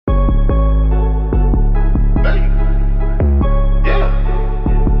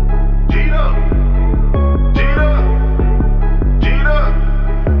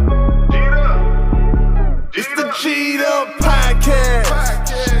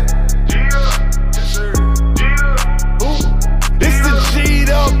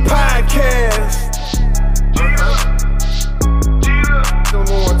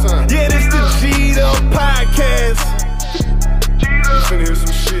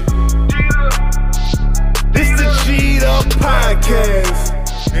Podcast.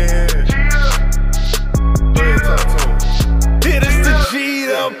 It is the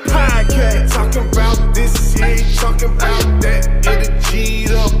G'd Up Podcast. Talking about this, he ain't talking about that. It the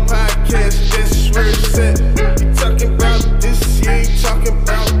G'd Up Podcast. That's where it's at. You talking about this, he ain't talking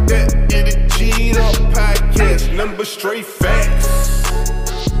about that. It the G'd Up Podcast. Number straight facts.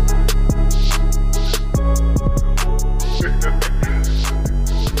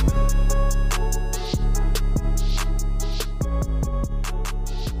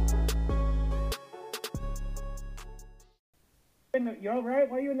 You're all right?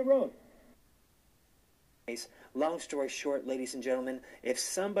 Why are you in the road? Long story short, ladies and gentlemen, if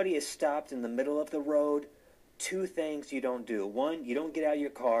somebody is stopped in the middle of the road, two things you don't do. One, you don't get out of your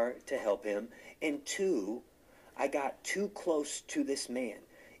car to help him. And two, I got too close to this man.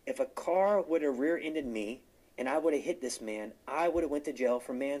 If a car would have rear-ended me and I would have hit this man, I would have went to jail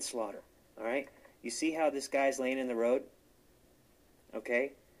for manslaughter. All right? You see how this guy's laying in the road?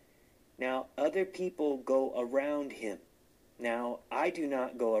 Okay? Now, other people go around him. Now, I do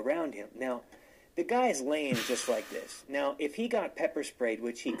not go around him. Now, the guy is laying just like this. Now, if he got pepper sprayed,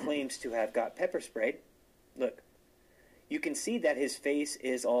 which he claims to have got pepper sprayed, look, you can see that his face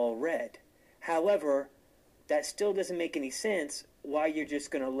is all red. However, that still doesn't make any sense why you're just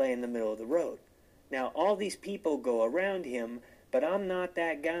going to lay in the middle of the road. Now, all these people go around him, but I'm not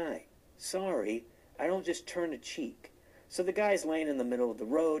that guy. Sorry, I don't just turn a cheek. So the guy's laying in the middle of the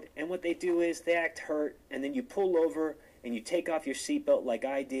road, and what they do is they act hurt, and then you pull over, and you take off your seatbelt like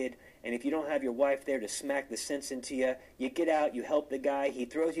I did, and if you don't have your wife there to smack the sense into you, you get out, you help the guy, he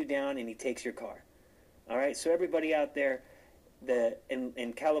throws you down, and he takes your car. All right, so everybody out there,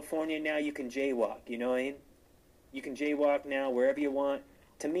 in California now, you can jaywalk, you know what I mean? You can jaywalk now wherever you want.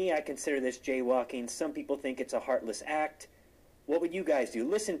 To me, I consider this jaywalking. Some people think it's a heartless act. What would you guys do?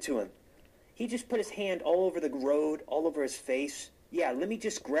 Listen to him. He just put his hand all over the road, all over his face. Yeah, let me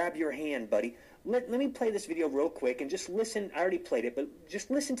just grab your hand, buddy. Let me play this video real quick and just listen. I already played it, but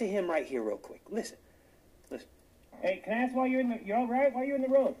just listen to him right here real quick. Listen. Hey, can I ask why you're all right? Why are you in the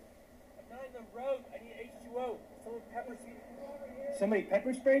road? I'm not in the road. I need H2O. Someone pepper sprayed me. Somebody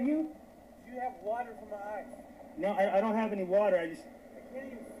pepper sprayed you? You have water from my eyes. No, I don't have any water. I can't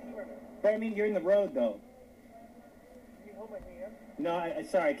even see right now. But I mean, you're in the road though. Can you hold my hand? No,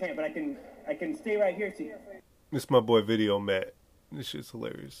 sorry, I can't. But I can stay right here. See. This is my boy Video Matt. This shit's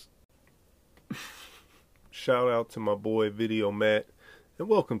hilarious. Shout out to my boy Video Matt, and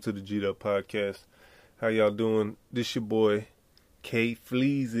welcome to the G'd Up Podcast. How y'all doing? This your boy K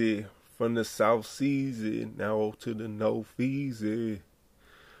Fleazy from the South Seas, now to the No Feezy.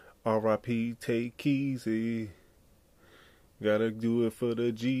 R.I.P. Take Keezy. Gotta do it for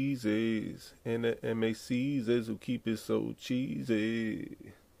the Jeezys and the MACs who keep it so cheesy.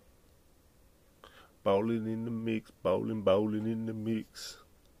 Ballin' in the mix, ballin' in the mix.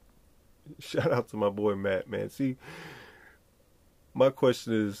 Shout out to my boy Matt, man. See, my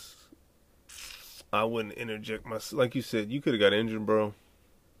question is, I wouldn't interject myself. Like you said, you could have got injured, bro.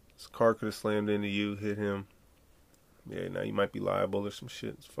 This car could have slammed into you, hit him. Yeah, now you might be liable or some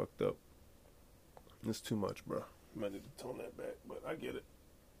shit. It's fucked up. It's too much, bro. You might need to tone that back, but I get it.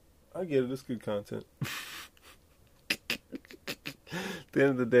 It's good content. At the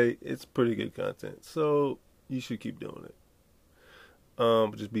end of the day, it's pretty good content. So, you should keep doing it.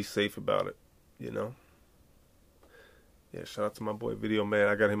 But just be safe about it, you know? Yeah, shout out to my boy Video Man.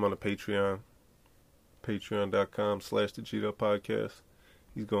 I got him on the Patreon. Patreon.com/the G'd Up Podcast.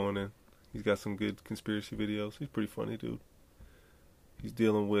 He's going in. He's got some good conspiracy videos. He's pretty funny, dude. He's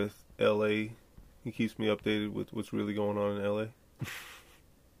dealing with LA. He keeps me updated with what's really going on in LA.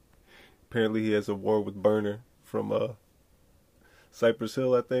 Apparently he has a war with Burner from Cypress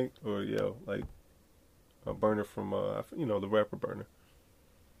Hill, I think. Or, yeah, like a Burner from, the rapper Burner.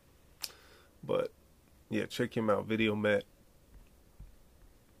 But, yeah, check him out. Video Matt.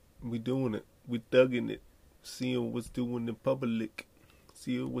 We doing it. We thugging it. Seeing what's doing in public.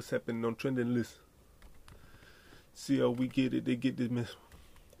 See what's happening on trending list. See how we get it. They get this mess.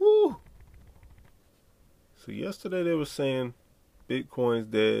 Woo! So yesterday they were saying Bitcoin's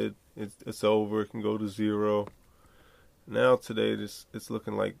dead. It's over. It can go to zero. Now today it's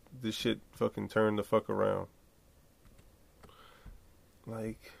looking like this shit fucking turned the fuck around.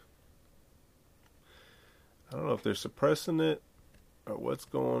 Like, I don't know if they're suppressing it or what's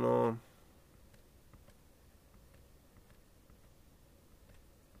going on.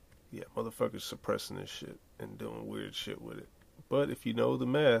 Yeah, motherfuckers suppressing this shit and doing weird shit with it. But if you know the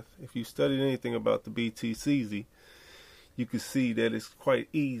math, if you studied anything about the BTCZ, you can see that it's quite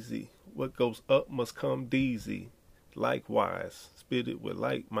easy. What goes up must come deezy. Likewise, spit it with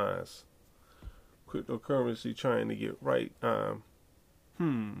like minds. cryptocurrency trying to get right.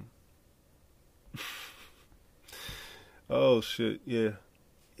 Oh shit, yeah.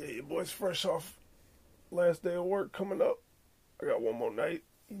 Yeah, your boy's fresh off last day of work coming up. I got one more night.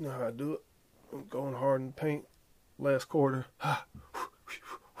 You know how I do it. I'm going hard in the paint. Last quarter.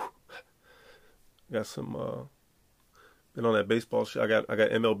 Got some been on that baseball shit. I got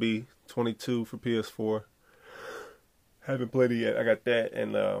MLB 22 for PS4. Haven't played it yet. I got that,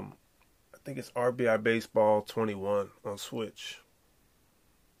 and I think it's RBI Baseball 21 on Switch.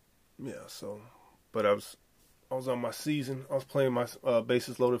 Yeah, so, but I was on my season. I was playing my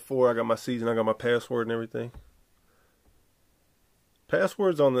Bases Loaded 4. I got my season. I got my password and everything.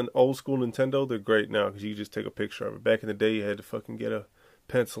 Passwords on the old school Nintendo, they're great now because you just take a picture of it. Back in the day, you had to fucking get a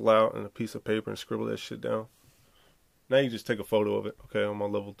pencil out and a piece of paper and scribble that shit down. Now you just take a photo of it. Okay, I'm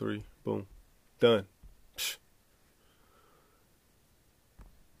on level 3. Boom. Done. Psh.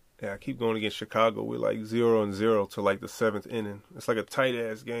 Yeah, I keep going against Chicago. We're like 0-0 to like the 7th inning. It's like a tight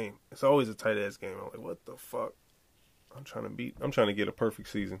ass game. It's always a tight ass game. I'm like, what the fuck? I'm trying to get a perfect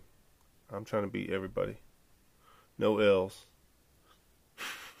season. I'm trying to beat everybody. No L's.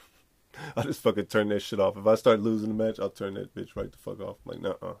 I'll just fucking turn that shit off. If I start losing the match, I'll turn that bitch right the fuck off. I'm like,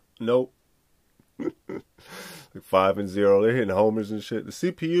 nuh-uh. Nope. Like 5-0. They're hitting homers and shit. The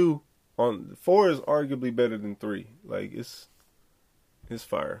CPU on 4 is arguably better than 3. Like, it's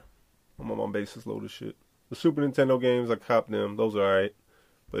fire. I'm on my Bases Loaded shit. The Super Nintendo games, I cop them. Those are alright.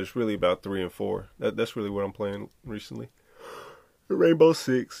 But it's really about 3 and 4. That's really what I'm playing recently. The Rainbow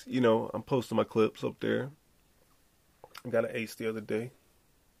Six, you know, I'm posting my clips up there. I got an ace the other day.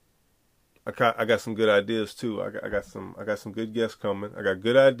 I got some good ideas too. I got some good guests coming. I got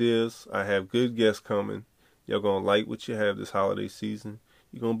good ideas. I have good guests coming. Y'all gonna like what you have this holiday season.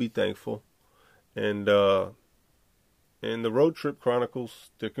 You're gonna be thankful. And the Road Trip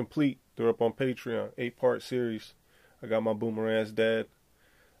Chronicles, they're complete. They're up on Patreon. 8-part series. I got my boomer ass dad.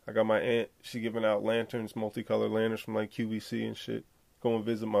 I got my aunt. She giving out lanterns, multicolored lanterns from like QVC and shit. Go and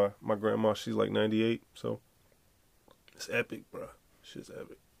visit my grandma. She's like 98. So it's epic, bro. Shit's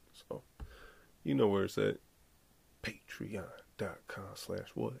epic. So you know where it's at.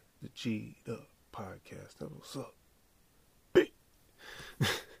 Patreon.com/what? The G'd Up Podcast. That's what's up.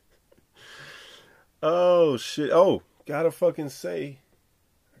 Oh shit. Oh, I gotta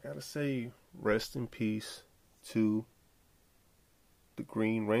say rest in peace to the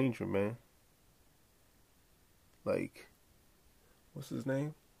Green Ranger, man. Like, what's his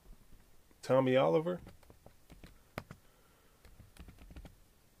name? Tommy Oliver?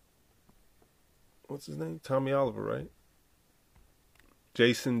 What's his name? Tommy Oliver, right?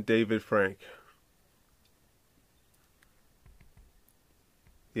 Jason David Frank.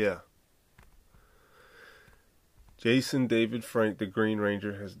 Yeah. Jason David Frank, the Green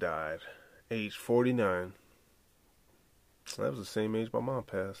Ranger, has died. Age 49. That was the same age my mom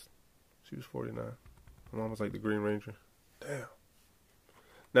passed. She was 49. My mom was like the Green Ranger. Damn.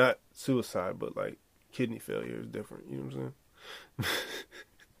 Not suicide, but like kidney failure is different. You know what I'm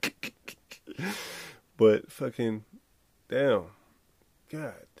saying? But fucking, damn.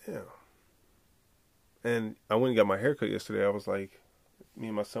 God damn. And I went and got my haircut yesterday. I was like, me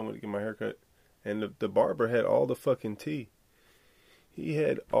and my son went to get my haircut. And the barber had all the fucking tea. He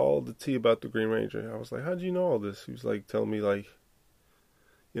had all the tea about the Green Ranger. I was like, how'd you know all this? He was like telling me like,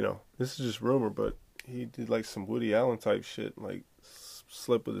 you know, this is just rumor, but he did like some Woody Allen type shit. Like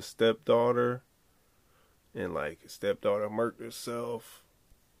slept with his stepdaughter. And like his stepdaughter murked herself.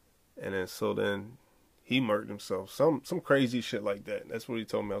 And then he murked himself. Some crazy shit like that. That's what he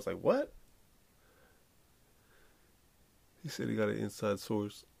told me. I was like, what? He said he got an inside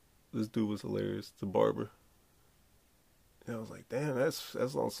source. This dude was hilarious. The barber. And I was like, damn, that's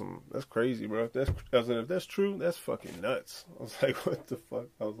on some, that's crazy, bro. If that's true, that's fucking nuts. I was like, what the fuck?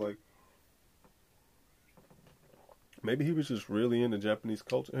 I was like, maybe he was just really into Japanese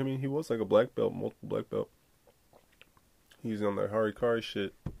culture. I mean, he was like a black belt, multiple black belt. He's on that Harikari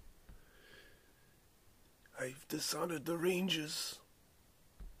shit. I've dishonored the Rangers.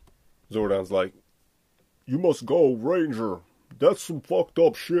 Zordon's like, you must go, Ranger. That's some fucked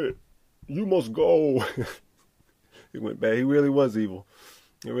up shit. You must go. It went bad. He really was evil.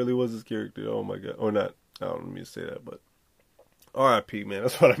 It really was his character. Oh my god. Or not. I don't mean to say that, but R.I.P. man.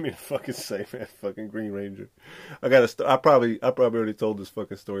 That's what I mean to fucking say, man. Fucking Green Ranger. I probably already told this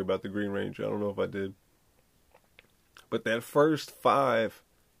fucking story about the Green Ranger. I don't know if I did. But that first 5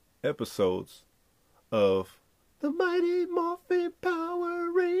 episodes of the Mighty Morphin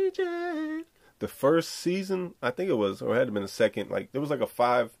Power Rangers. The first season, I think it was, or it had to been the second, like, there was like a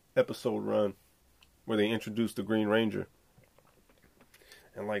 5-episode run where they introduced the Green Ranger.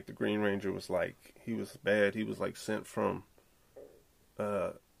 And like the Green Ranger was like, he was bad. He was like sent from,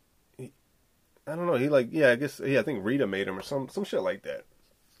 I don't know. He like, yeah, I think Rita made him or some shit like that.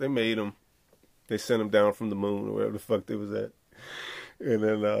 They made him. They sent him down from the moon or wherever the fuck they was at. And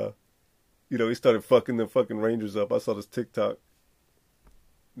then, he started fucking the fucking Rangers up. I saw this TikTok.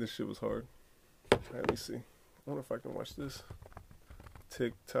 This shit was hard. Let me see. I wonder if I can watch this.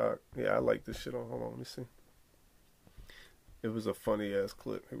 TikTok. Yeah, I like this shit. Hold on, let me see. It was a funny ass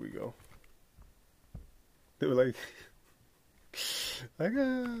clip. Here we go. They were like,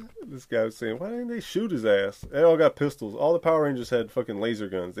 this guy was saying, why didn't they shoot his ass? They all got pistols. All the Power Rangers had fucking laser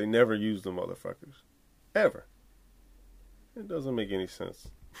guns. They never used them motherfuckers. Ever. It doesn't make any sense.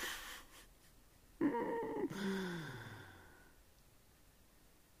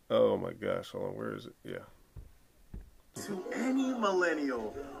 Oh my gosh, hold on, where is it? Yeah. To any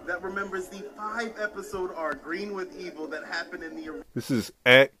millennial that remembers the 5-episode arc, Green with Evil, that happened in the This is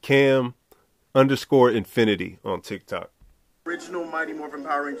 @Cam_Infinity on TikTok. original Mighty Morphin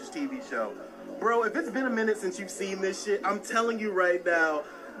Power Rangers TV show. Bro, if it's been a minute since you've seen this shit, I'm telling you right now,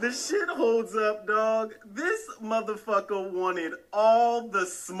 the shit holds up, dog. This motherfucker wanted all the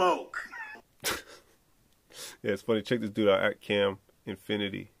smoke. Yeah, it's funny. Check this dude out,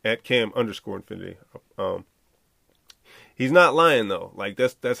 @Cam_Infinity. @Cam_Infinity. He's not lying though. Like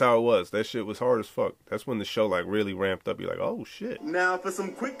that's how it was. That shit was hard as fuck. That's when the show like really ramped up. You're like, oh shit. Now, for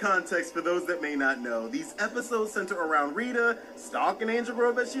some quick context for those that may not know, these episodes center around Rita stalking Angel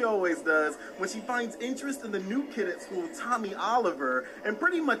Grove as she always does when she finds interest in the new kid at school, Tommy Oliver, and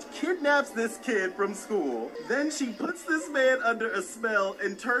pretty much kidnaps this kid from school. Then she puts this man under a spell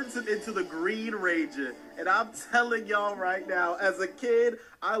and turns him into the Green Ranger. And I'm telling y'all right now, as a kid,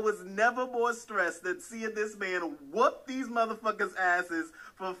 I was never more stressed than seeing this man whoop these motherfuckers' asses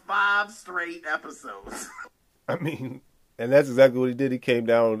for 5 straight episodes. I mean, and that's exactly what he did. He came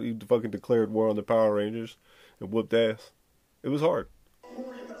down, he fucking declared war on the Power Rangers and whooped ass. It was hard.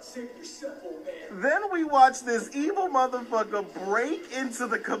 Then we watch this evil motherfucker break into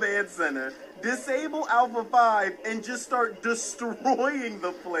the command center, disable Alpha 5, and just start destroying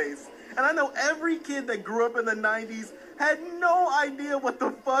the place. And I know every kid that grew up in the 90s had no idea what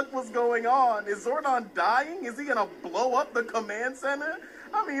the fuck was going on. Is Zordon dying? Is he gonna blow up the command center?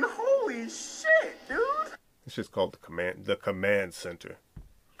 I mean, holy shit, dude. It's just called the command center.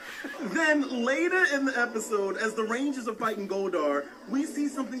 Then later in the episode, as the Rangers are fighting Goldar, we see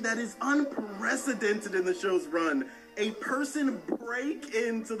something that is unprecedented in the show's run. A person break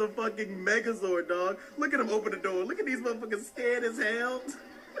into the fucking Megazord, dog. Look at him open the door. Look at these motherfuckers scared as hell.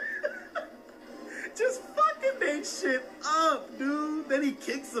 Just fucking that shit up, dude. Then he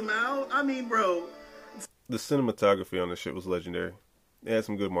kicks him out. I mean, bro. The cinematography on this shit was legendary. They had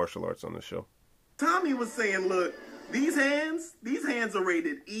some good martial arts on the show. Tommy was saying, look, these hands are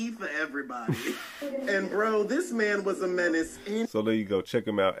rated E for everybody. And bro, this man was a menace. So there you go. Check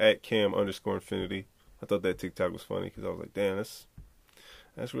him out, @Cam_Infinity. I thought that TikTok was funny because I was like, damn,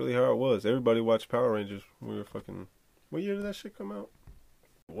 that's really how it was. Everybody watched Power Rangers when we were fucking... What year did that shit come out?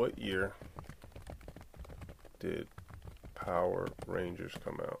 What year did Power Rangers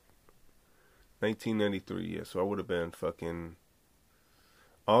come out? 1993, yeah. So I would have been fucking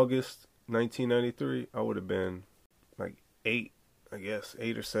August 1993. I would have been like 8, I guess,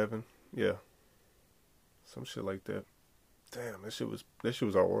 8 or 7. Yeah, some shit like that. Damn, that shit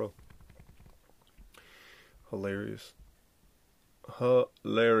was our world. Hilarious.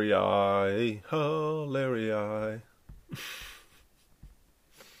 Hilarii.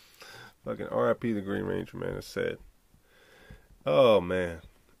 Fucking R.I.P. the Green Ranger, man. It's sad. Oh, man.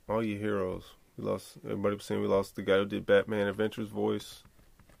 All you heroes. We lost, everybody was saying we lost the guy who did Batman Adventures voice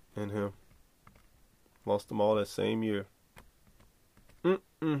and him. Lost them all that same year. In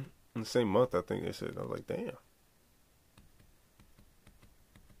the same month, I think they said. I was like, damn.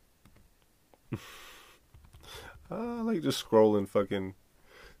 I like just scrolling fucking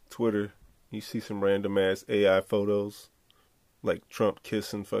Twitter. You see some random ass AI photos. Like Trump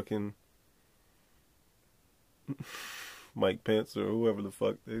kissing fucking Mike Pence or whoever the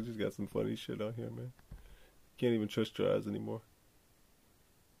fuck. They just got some funny shit out here, man. Can't even trust your eyes anymore.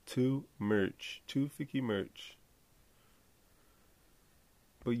 Too Ficky merch.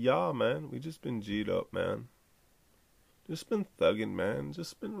 But yeah, man, we just been G'd up, man. Just been thugging, man.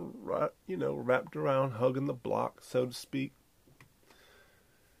 Just been, wrapped around, hugging the block, so to speak.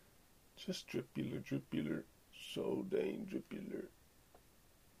 Just dripular. So dang dripular.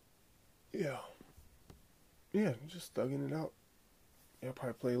 Yeah, just thugging it out. Yeah,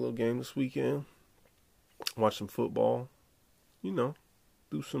 probably play a little game this weekend. Watch some football. Do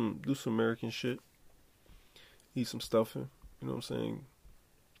some American shit. Eat some stuffing. You know what I'm saying?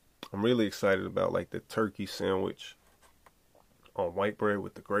 I'm really excited about like the turkey sandwich on white bread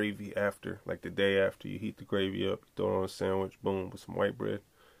with the gravy after, like the day after. You heat the gravy up, you throw it on a sandwich, boom, with some white bread.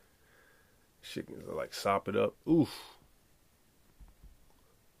 Shit can like sop it up. Oof.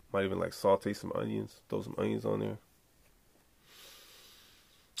 Might even like saute some onions, throw some onions on there.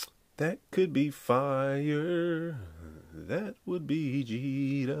 That could be fire. That would be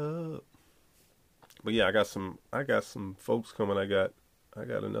G'd up. But yeah, I got some folks coming. I got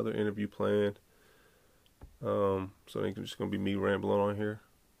another interview planned. So it ain't just gonna be me rambling on here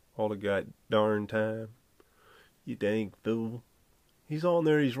all the god darn time. You dang fool. He's on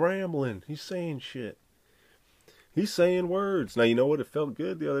there, he's rambling, he's saying shit. He's saying words. Now you know what? It felt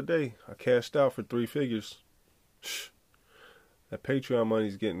good the other day. I cashed out for 3 figures. Shh. That Patreon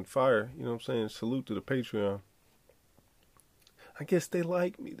money's getting fire. You know what I'm saying? Salute to the Patreon. I guess they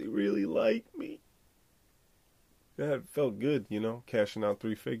like me. They really like me. That felt good, you know, cashing out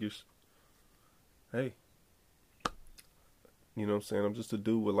 3 figures. Hey. You know what I'm saying? I'm just a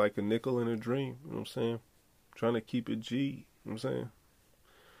dude with like a nickel and a dream. You know what I'm saying? Trying to keep it G. You know what I'm saying?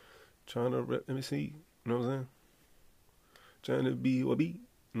 Trying to, let me see. You know what I'm saying? Trying to be or be.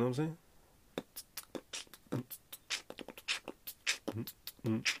 You know what I'm saying?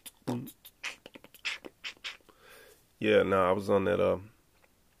 Yeah, I was on that,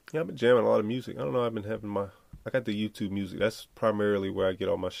 I've been jamming a lot of music. I don't know, I've been having I got the YouTube music. That's primarily where I get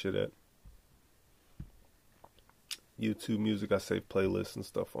all my shit at. YouTube music, I save playlists and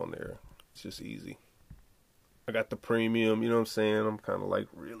stuff on there. It's just easy. I got the premium, you know what I'm saying? I'm kind of like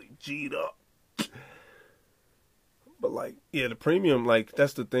really G'd up. But like, yeah, the premium, like,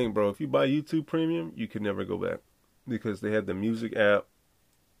 that's the thing, bro. If you buy YouTube premium, you can never go back. Because they have the music app.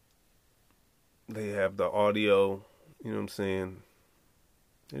 They have the audio, you know what I'm saying?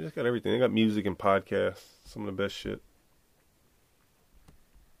 They just got everything. They got music and podcasts. Some of the best shit.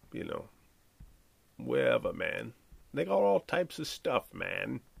 You know. Wherever, man. They got all types of stuff,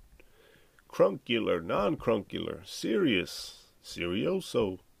 man. Crunkular, non-crunkular, serious,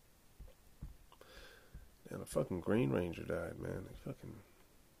 serioso. And the fucking Green Ranger died, man. Fucking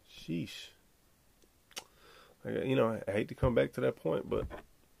sheesh. You know, I hate to come back to that point, but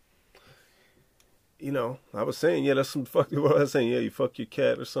you know, I was saying, yeah, that's some fuck. What I was saying, yeah, you fuck your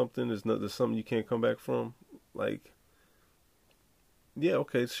cat or something. There's something you can't come back from. Like, yeah,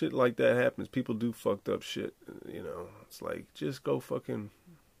 okay, shit like that happens. People do fucked up shit. You know, it's like, just go fucking.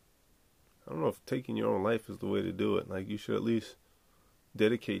 I don't know if taking your own life is the way to do it. Like, you should at least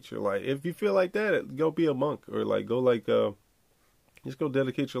dedicate your life. If you feel like that, go be a monk or like go like just go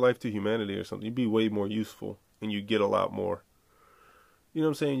dedicate your life to humanity or something. You'd be way more useful and you get a lot more. You know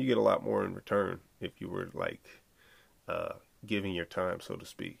what I'm saying? You get a lot more in return if you were like giving your time, so to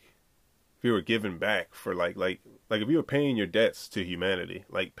speak. If you were giving back for like if you were paying your debts to humanity,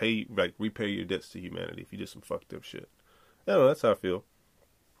 repay your debts to humanity if you did some fucked up shit. I don't know, that's how I feel.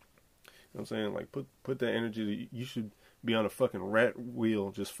 You know what I'm saying? Like put that energy you should be on a fucking rat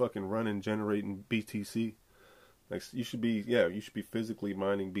wheel just fucking running, generating BTC. Like you should be physically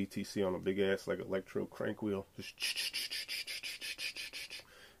mining BTC on a big ass like electro crank wheel. Just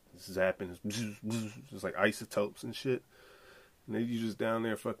zapping, just like isotopes and shit. And then you just down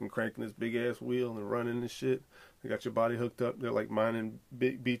there fucking cranking this big ass wheel and running this shit. They got your body hooked up. They're like mining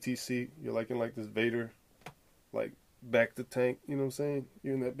big BTC. You're like in like this Vader, like back to tank. You know what I'm saying?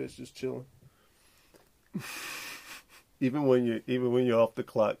 You're in that bitch just chilling. Even when you're off the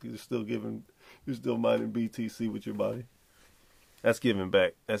clock, you're still mining BTC with your body. That's giving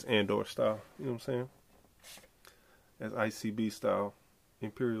back. That's Andor style. You know what I'm saying? That's ICB style.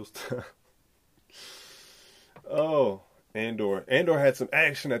 Imperial style. Oh, Andor. Andor had some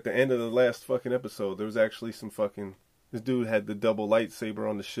action at the end of the last fucking episode. There was actually some fucking... This dude had the double lightsaber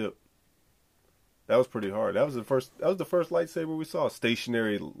on the ship. That was pretty hard. That was the first lightsaber we saw.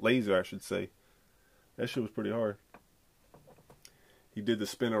 Stationary laser, I should say. That shit was pretty hard. He did the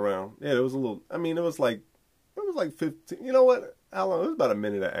spin around. Yeah, it was a little... I mean, it was like 15... You know what? How long? It was about a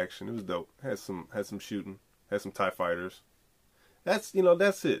minute of action. It was dope. Had some shooting. Had some TIE fighters. That's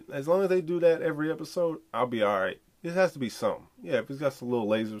it. As long as they do that every episode, I'll be alright. It has to be something. Yeah, if it's got some little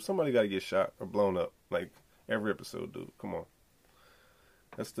lasers, somebody got to get shot or blown up. Like, every episode, dude. Come on.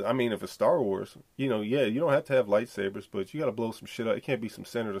 If it's Star Wars, you don't have to have lightsabers, but you got to blow some shit up. It can't be some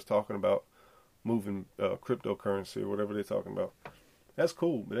senators talking about moving cryptocurrency or whatever they're talking about. That's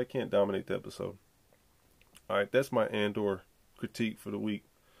cool, but that can't dominate the episode. Alright, that's my Andor critique for the week.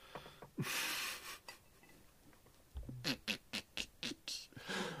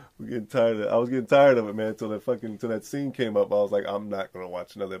 I was getting tired of it, man, until that scene came up. I was like, I'm not gonna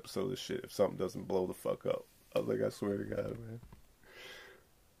watch another episode of this shit if something doesn't blow the fuck up. I was like, I swear to God, man.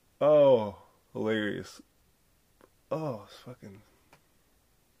 Oh, hilarious. Oh, it's fucking...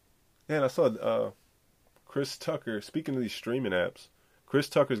 Man, I saw Chris Tucker, speaking of these streaming apps, Chris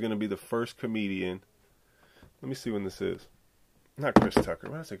Tucker's going to be the first comedian. Let me see when this is. Not Chris Tucker.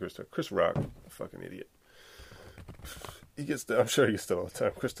 Why did I say Chris Tucker? Chris Rock. A fucking idiot. He gets that. I'm sure he gets that all the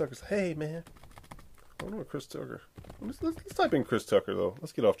time. Chris Tucker's, hey, man. I wonder what Chris Tucker. Let's type in Chris Tucker, though.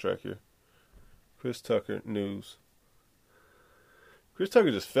 Let's get off track here. Chris Tucker news. Chris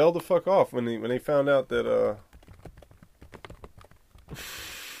Tucker just fell the fuck off when they found out that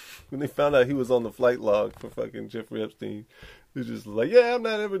when they found out he was on the flight log for fucking Jeffrey Epstein. They're just like, yeah, I'm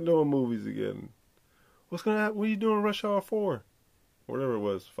not ever doing movies again. What's gonna happen? What are you doing Rush Hour 4? Whatever it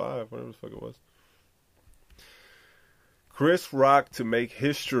was, 5, whatever the fuck it was. Chris Rock to make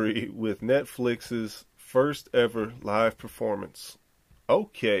history with Netflix's first ever live performance.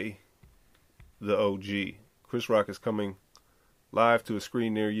 Okay, the OG. Chris Rock is coming live to a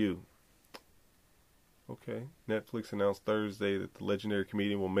screen near you. Okay. Netflix announced Thursday that the legendary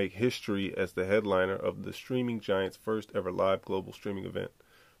comedian will make history as the headliner of the streaming giant's first ever live global streaming event.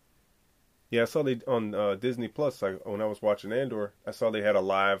 Yeah, I saw they on Disney Plus. When I was watching Andor, I saw they had a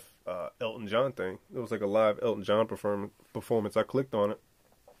live Elton John thing. It was like a live Elton John performance. I clicked on it.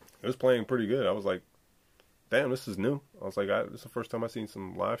 It was playing pretty good. I was like, damn, this is new. I was like, this is the first time I've seen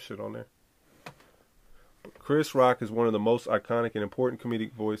some live shit on there. Chris Rock is one of the most iconic and important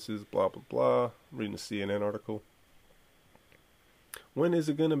comedic voices, blah, blah, blah. I'm reading the CNN article. When is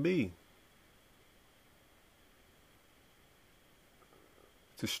it going to be?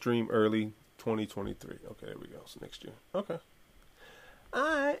 To stream early 2023. Okay, there we go. So next year. Okay.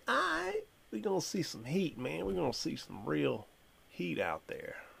 Alright. We're going to see some heat, man. We're going to see some real heat out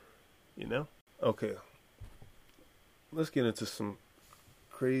there. You know? Okay. Let's get into some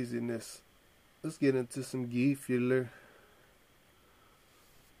craziness. Let's get into some geefular.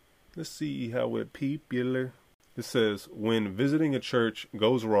 Let's see how we're popular. It says, when visiting a church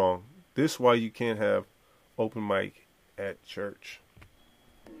goes wrong, this why you can't have open mic at church.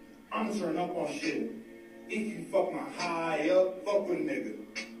 I'm turn up on shit. If you fuck my high up, fuck with a nigga.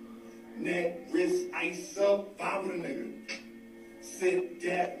 Neck, wrist, ice up, vibe with a nigga. Sip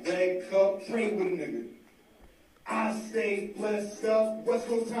that red cup, pray with a nigga. I stay blessed up, West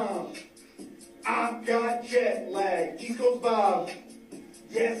Coast time. I got jet lag, East Coast vibe.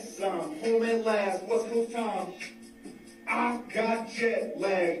 Yes, I'm home at last, West Coast time. I got jet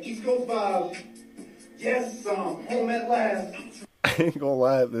lag, East Coast vibe. Yes, I'm home at last. I ain't gonna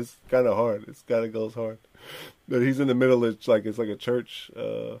lie, this kind of hard. It's kind of goes hard. But he's in the middle of it's like a church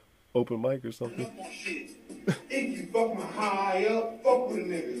open mic or something. If you fuck my high up, fuck with a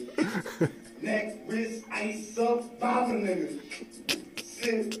nigga. Neck, wrist, ice up, vibe with a nigga.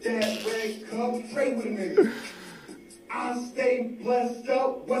 Sip that red cup, pray with a nigga. I stay blessed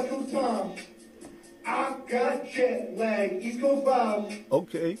up, West Coast time. I got jet lag, East Coast vibe.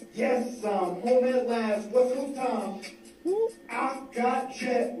 Okay. Yes, I'm home at last, West Coast time. I got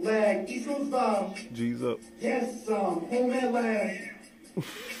jet lag, East Coast vibe. G's up. Yes, I'm home at last.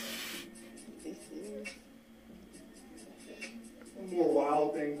 More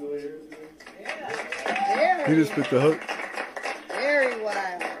wild things over here. Yeah. He just picked the hook. Very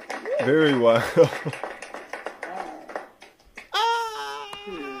wild. Very wild.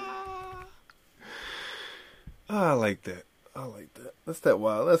 I like that. I like that. That's that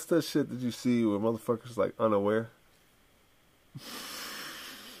wild. That's that shit that you see where motherfuckers like unaware.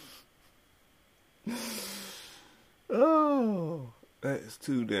 Oh, that is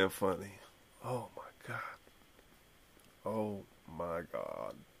too damn funny. Oh my god. Oh my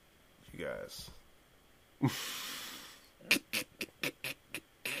god. You guys.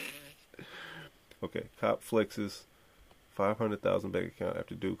 Okay, cop flexes 500,000 bank account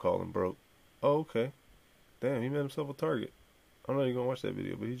after dude called him broke. Oh, okay. Damn, he made himself a target. I don't know if you're gonna watch that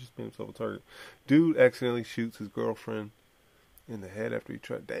video, but he just made himself a target. Dude accidentally shoots his girlfriend in the head after he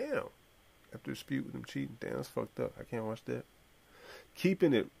tried. Damn. After a dispute with him cheating. Damn, that's fucked up. I can't watch that.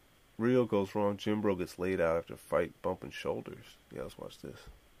 Keeping it real goes wrong. Jim Bro gets laid out after a fight, bumping shoulders. Yeah, let's watch this.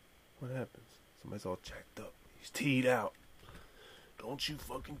 What happens? Somebody's all jacked up. He's teed out. Don't you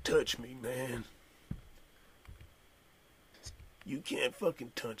fucking touch me, man. You can't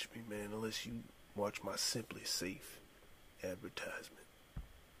fucking touch me, man, unless you watch my Simply Safe advertisement.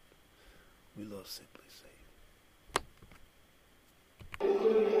 We love Simply Safe.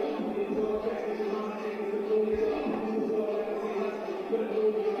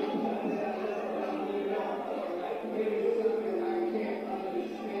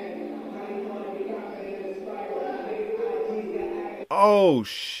 Oh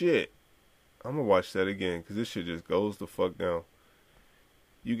shit. I'm gonna watch that again because this shit just goes the fuck down.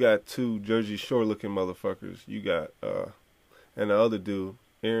 you got two Jersey Shore looking motherfuckers. You got and the other dude,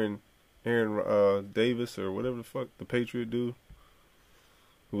 Aaron Davis or whatever the fuck, the Patriot dude,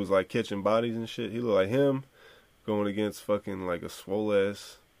 who was like catching bodies and shit. He looked like him going against fucking like a swole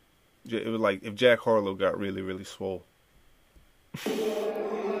ass. It was like if Jack Harlow got really, really swole.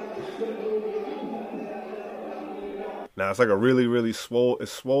 Now it's like a really, really swole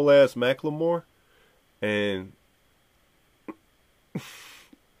ass Macklemore, and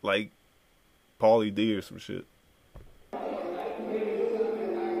like Pauly D or some shit.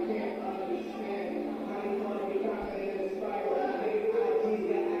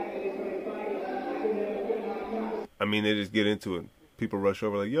 I mean, they just get into it. People rush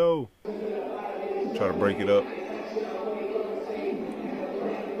over like, yo, try to break it up.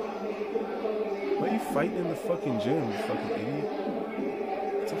 Why are you fighting in the fucking gym, you fucking idiot?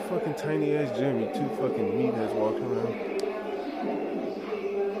 It's a fucking tiny ass gym. You two fucking meatheads walking around.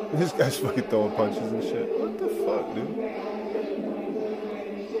 This guy's fucking throwing punches and shit. What the fuck, dude?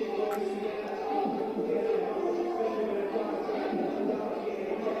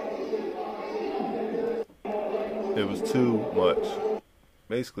 It was too much.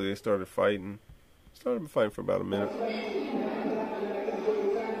 Basically, they started fighting. Started fighting for about a minute.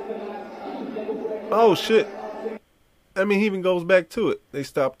 Oh, shit. I mean, he even goes back to it. They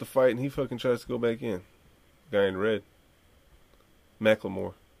stopped the fight, and he fucking tries to go back in. Guy in red.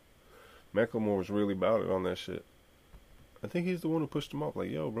 Macklemore. Macklemore was really about it on that shit. I think he's the one who pushed him off.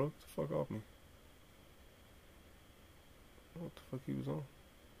 Like, yo, bro, get the fuck off me. What the fuck he was on?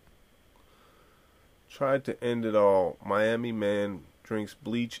 Tried to end it all. Miami man drinks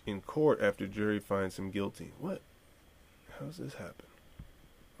bleach in court after jury finds him guilty. What? How does this happen?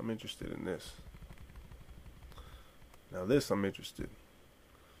 I'm interested in this. Now this I'm interested.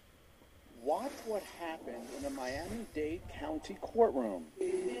 Watch what happened in a Miami-Dade County courtroom.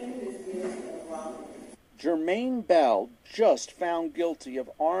 Jermaine Bell, just found guilty of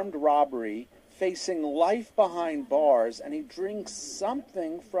armed robbery, facing life behind bars, and he drinks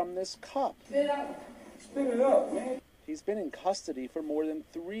something from this cup. Spit it up, man. He's been in custody for more than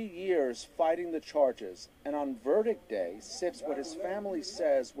 3 years fighting the charges, and on verdict day sips what his family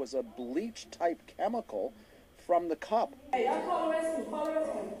says was a bleach-type chemical from the cup. Hey, y'all call the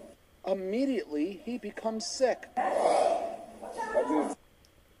rescue. Immediately, he becomes sick. Damn.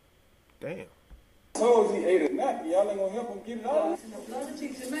 Told he ate a nap. Y'all ain't gonna help him get it out.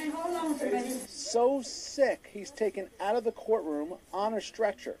 So sick, he's taken out of the courtroom on a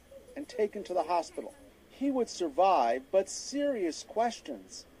stretcher and taken to the hospital. He would survive, but serious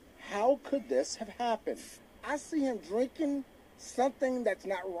questions. How could this have happened? I see him drinking something that's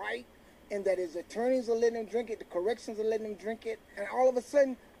not right, and that his attorneys are letting him drink it, the corrections are letting him drink it, and all of a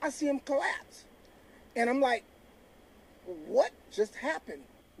sudden, I see him collapse. And I'm like, what just happened?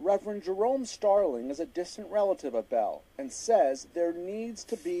 Reverend Jerome Starling is a distant relative of Bell and says there needs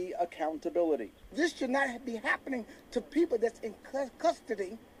to be accountability. This should not be happening to people that's in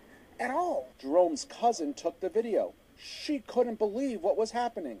custody at all. Jerome's cousin took the video. She couldn't believe what was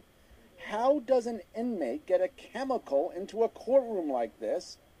happening. How does an inmate get a chemical into a courtroom like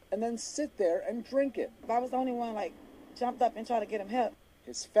this and then sit there and drink it? If I was the only one, jumped up and tried to get him help.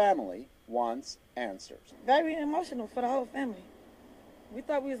 His family wants answers. Very emotional for the whole family. We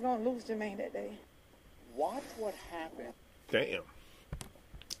thought we was going to lose Jermaine that day. Watch what happened. Damn.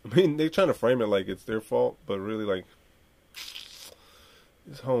 I mean, they're trying to frame it like it's their fault, but really, like,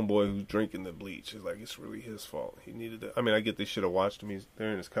 this homeboy who's drinking the bleach is like, it's really his fault. He needed to. I mean, I get they should have watched him.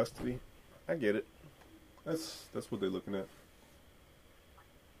 They're in his custody. I get it. That's what they're looking at.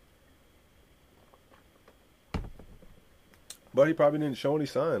 But he probably didn't show any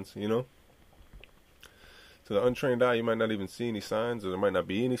signs, you know? To the untrained eye, you might not even see any signs, or there might not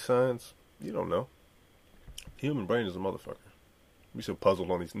be any signs. You don't know. Human brain is a motherfucker. We so puzzled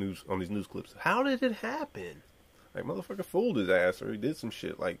on these news clips. How did it happen? Like, motherfucker fooled his ass, or he did some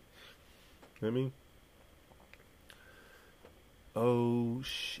shit. Like, you know what I mean? Oh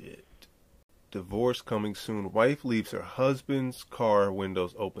shit. Divorce coming soon. Wife leaves her husband's car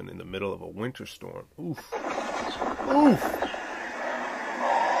windows open in the middle of a winter storm. Oof. Oof.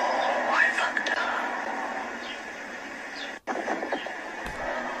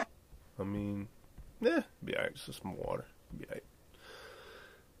 I mean, be alright. Just some water. Be alright.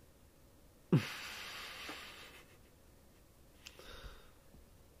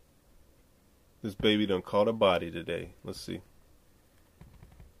 This baby done caught a body today. Let's see.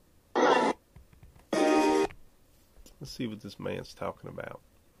 Let's see what this man's talking about.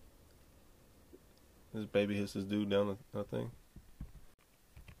 This baby hits this dude down the thing.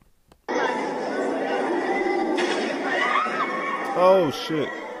 Oh shit!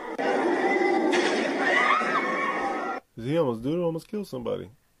 He almost killed somebody.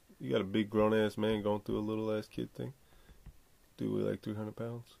 You got a big grown ass man going through a little ass kid thing. Dude weigh like 300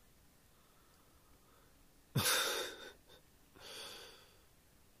 pounds.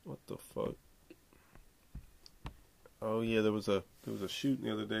 What the fuck? Oh yeah, there was a shooting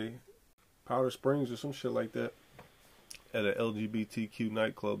the other day, Powder Springs or some shit like that, at an LGBTQ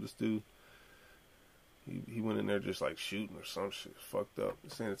nightclub. This dude, he went in there just like shooting or some shit. Fucked up.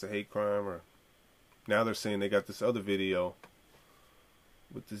 They're saying it's a hate crime, or now they're saying they got this other video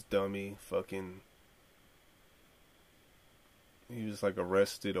with this dummy fucking. He was like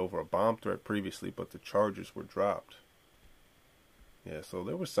arrested over a bomb threat previously, but the charges were dropped. Yeah, so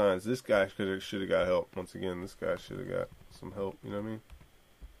there were signs this guy should have got help. Once again, this guy should have got some help. You know what I mean?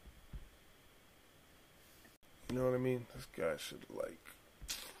 You know what I mean? This guy should have like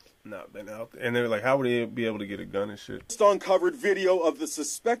not been out there. And they're like, how would he be able to get a gun and shit? Just uncovered video of the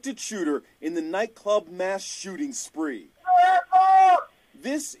suspected shooter in the nightclub mass shooting spree.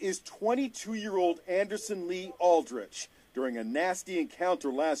 This is 22-year-old Anderson Lee Aldrich during a nasty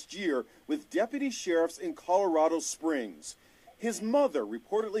encounter last year with deputy sheriffs in Colorado Springs. His mother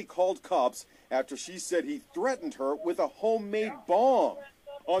reportedly called cops after she said he threatened her with a homemade bomb.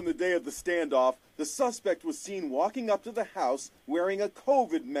 On the day of the standoff, the suspect was seen walking up to the house wearing a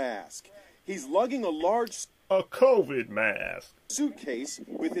COVID mask. He's lugging a large COVID mask suitcase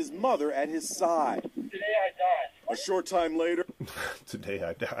with his mother at his side. Today I die. A short time later, today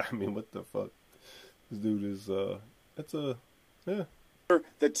I die. I mean, what the fuck? This dude is yeah.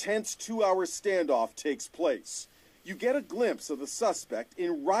 The tense 2-hour standoff takes place. You get a glimpse of the suspect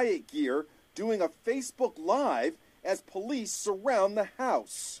in riot gear doing a Facebook Live as police surround the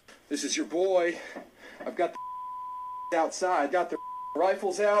house. This is your boy. I've got the outside, got the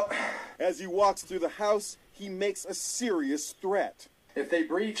rifles out. As he walks through the house, he makes a serious threat. If they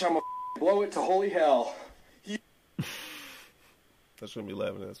breach, I'm gonna blow it to holy hell. That's gonna be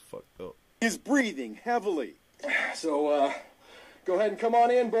laughing. That's fucked up. He's breathing heavily. So, go ahead and come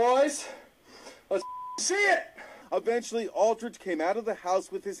on in, boys. Let's see it. Eventually, Aldrich came out of the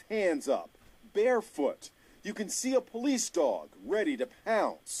house with his hands up, barefoot. You can see a police dog ready to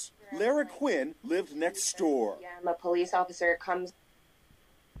pounce. Lara Quinn lived next door. A police officer comes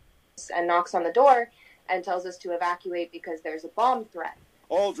and knocks on the door and tells us to evacuate because there's a bomb threat.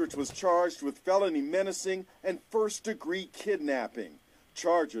 Aldrich was charged with felony menacing and first-degree kidnapping,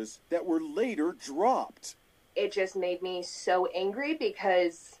 charges that were later dropped. It just made me so angry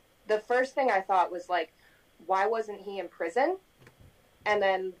because the first thing I thought was like, why wasn't he in prison? And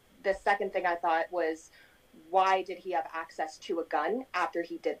then the second thing I thought was, why did he have access to a gun after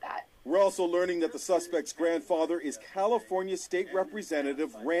he did that? We're also learning that the suspect's grandfather is California State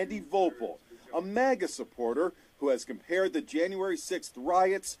Representative Randy Vopel, a MAGA supporter who has compared the January 6th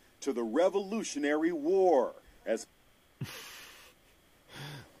riots to the Revolutionary War. As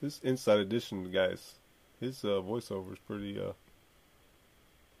this Inside Edition, guys, his voiceover is pretty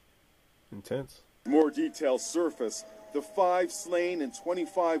intense. More details surface. The 5 slain and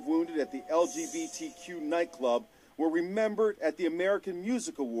 25 wounded at the LGBTQ nightclub were remembered at the American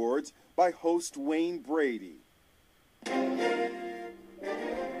Music Awards by host Wayne Brady.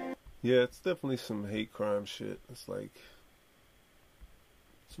 Yeah, it's definitely some hate crime shit. It's like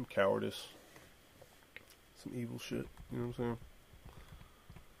some cowardice, some evil shit. You know what I'm saying?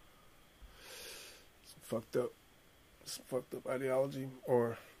 Some fucked up ideology,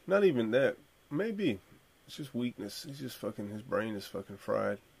 or not even that. Maybe it's just weakness. He's just fucking, his brain is fucking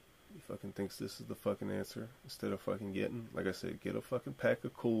fried. He fucking thinks this is the fucking answer instead of fucking getting, like I said, get a fucking pack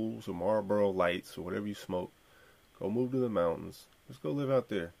of Cools or Marlboro Lights or whatever you smoke. Go move to the mountains. Just go live out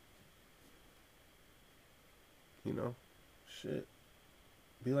there. You know? Shit.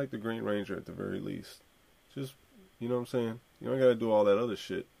 Be like the Green Ranger at the very least. Just, you know what I'm saying? You don't gotta do all that other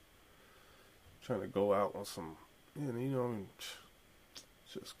shit. Trying to go out on some, you know, I mean,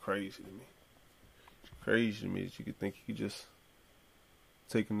 it's just crazy to me. Crazy to me that you could think you could just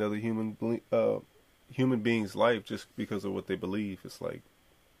take another human being's life just because of what they believe. It's like,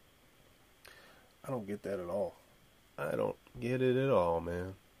 I don't get that at all. I don't get it at all,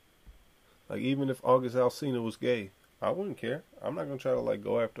 man. Like, even if August Alsina was gay, I wouldn't care. I'm not gonna try to like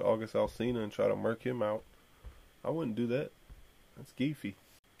go after August Alsina and try to murk him out. I wouldn't do that. That's geefy.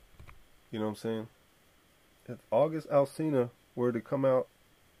 You know what I'm saying? If August Alsina were to come out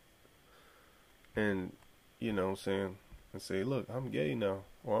and, you know what I'm saying, and say, look, I'm gay now,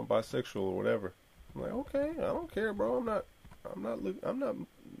 or I'm bisexual or whatever, I'm like, okay, I don't care, bro. I'm not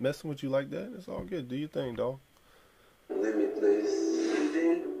messing with you like that. It's all good. Do your thing, dog. Limitless. And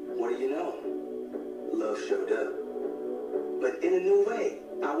then, what do you know? Love showed up. but in a new way.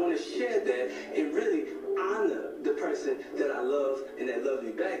 I want to share that and really honor the person that I love and that loved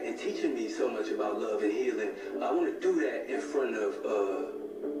me back and teaching me so much about love and healing. I want to do that in front of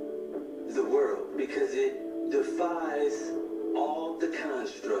the world because it defies all the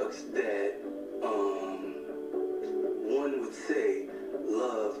constructs that one would say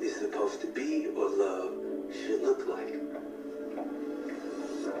love is supposed to be or love should look like.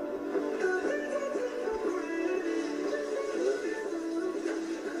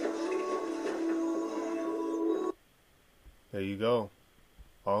 There you go.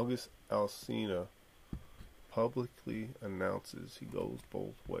 August Alsina publicly announces he goes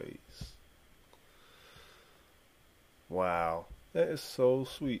both ways. Wow. That is so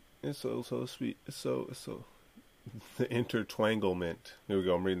sweet. It's so sweet. It's so the intertwanglement. Here we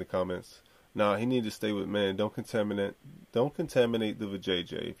go, I'm reading the comments. Nah, he need to stay with men. Don't contaminate the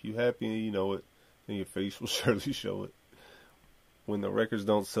vajayjay. If you happy and you know it, then your face will surely show it. When the records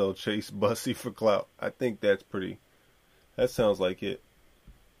don't sell, chase Bussy for clout. I think that's pretty. That sounds like it.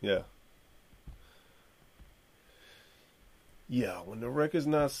 Yeah. Yeah, when the record's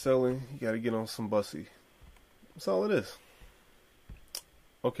not selling, you gotta get on some Bussy. That's all it is.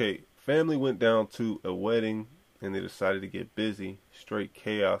 Okay, family went down to a wedding and they decided to get busy. Straight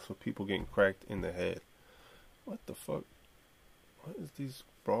chaos with people getting cracked in the head. What the fuck? What is these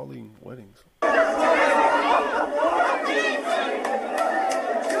brawling weddings?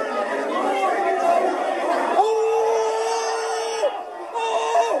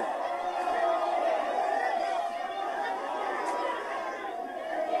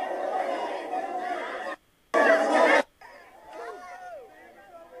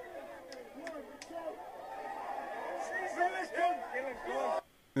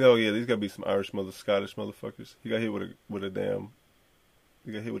 Oh yeah, these gotta be some Irish Scottish motherfuckers. He got hit with a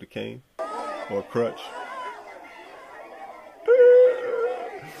he got hit with a cane or a crutch.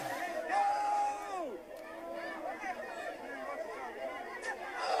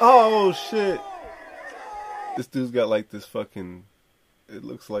 Oh shit! This dude's got like this fucking. It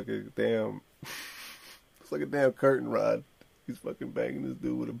looks like a damn. It's like a damn curtain rod. He's fucking banging this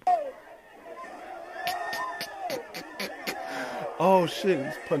dude with a. Oh shit,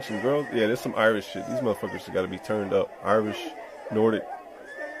 he's punching girls. Yeah, there's some Irish shit. These motherfuckers have got to be turned up. Irish, Nordic,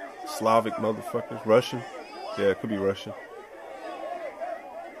 Slavic motherfuckers. Russian. Yeah, it could be Russian.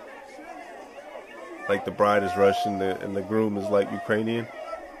 Like the bride is Russian and the groom is like Ukrainian.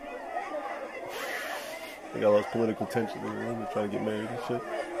 They got all this political tension in the room. They're trying to get married and shit.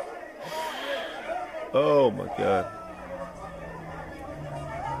 Oh my god.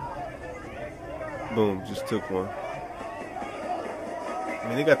 Boom, just took one. I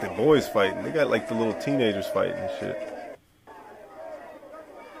mean, they got the boys fighting. They got like the little teenagers fighting and shit.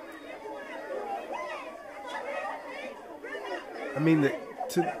 I mean,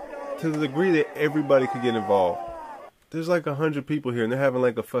 to the degree that everybody could get involved. There's like 100 people here and they're having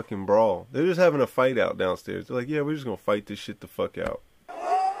like a fucking brawl. They're just having a fight out downstairs. They're like, yeah, we're just gonna fight this shit the fuck out.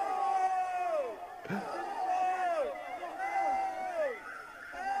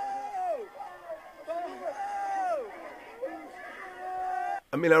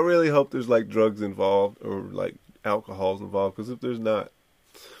 I mean, I really hope there's like drugs involved or like alcohol's involved, because if there's not,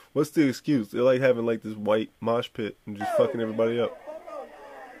 what's the excuse? They're like having like this white mosh pit and just fucking everybody up,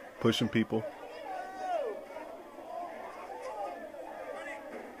 pushing people.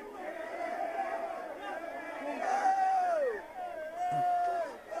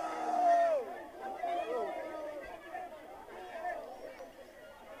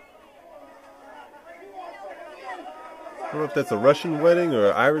 I don't know if that's a Russian wedding or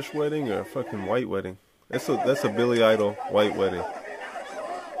an Irish wedding or a fucking white wedding. That's a Billy Idol white wedding.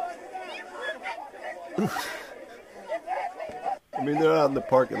 I mean, they're out in the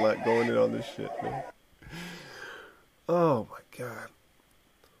parking lot going in on this shit, man. Oh my god.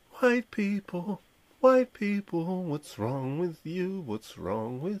 White people, what's wrong with you? What's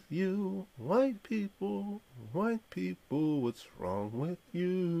wrong with you? White people, what's wrong with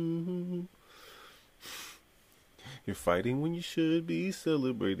you? You're fighting when you should be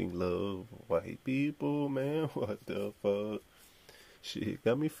celebrating love. White people, man, what the fuck? Shit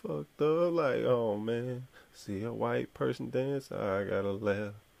got me fucked up like, oh man. See a white person dance, I gotta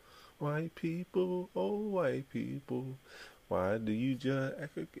laugh. White people, oh white people, why do you just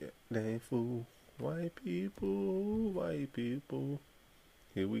act a goddamn fool? White people,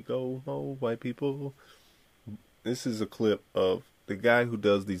 here we go, more white people. This is a clip of the guy who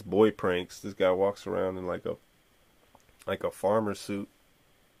does these boy pranks. This guy walks around in like a farmer suit,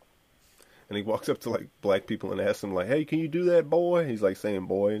 and he walks up to like black people and asks them like, hey, can you do that, boy? He's like saying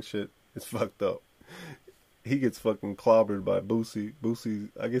boy and shit. It's fucked up. he gets fucking clobbered by Boosie. Boosie,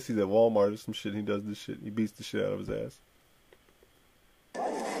 I guess he's at Walmart or some shit. He does this shit. He beats the shit out of his ass.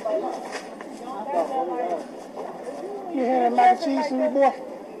 You had that mac and cheese to me, boy?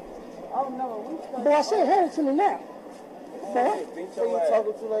 Boy, I said hand it to me now. Boy, Who you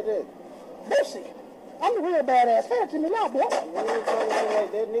talking to like that? Boosie, I'm the real badass. Hand it to me now, boy. You ain't talking to me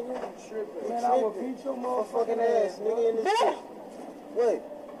like that, nigga. You tripping. Man, I will beat your motherfucking ass, nigga, in this shit. What?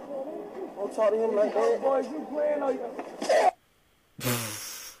 Don't talk to him like that. Boys, you playing on your...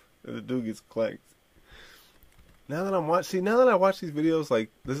 The dude gets clacked. Now that I watch these videos, like,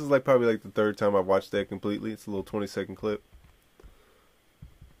 this is like probably like the third time I've watched that completely. It's a little 20-second clip.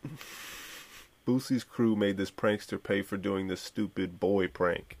 Boosie's crew made this prankster pay for doing this stupid boy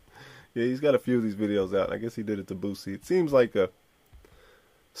prank. Yeah, he's got a few of these videos out. I guess he did it to Boosie. It seems like a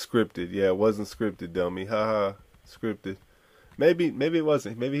scripted. Yeah, it wasn't scripted, dummy. Haha, scripted. Maybe it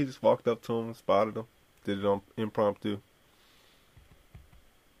wasn't. Maybe he just walked up to him and spotted him. Did it on impromptu.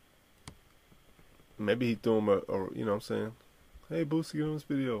 Maybe he threw him a you know what I'm saying? Hey, Boosie, get on this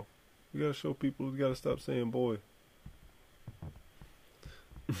video. We gotta show people, we gotta stop saying boy.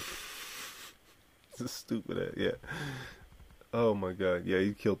 This is stupid ass, yeah. Oh my god, yeah,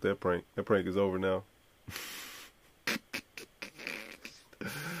 he killed that prank. That prank is over now.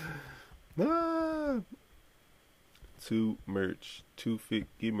 To merch. To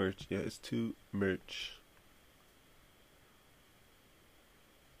Figgy merch. Yeah, it's to merch.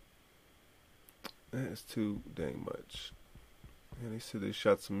 That's too dang much. And they said they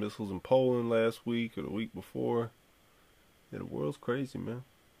shot some missiles in Poland last week or the week before. Yeah, the world's crazy, man.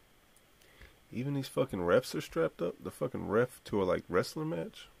 Even these fucking refs are strapped up. The fucking ref to a like wrestling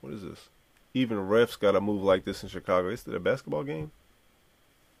match. What is this? Even refs got to move like this in Chicago. Is it a basketball game?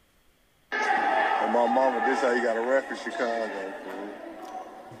 Oh, my mama, this how you got a ref in Chicago, fool.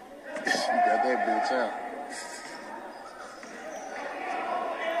 You got that bitch out.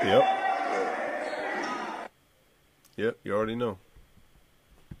 Yep. Yep, you already know.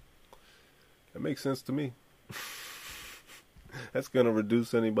 That makes sense to me. That's going to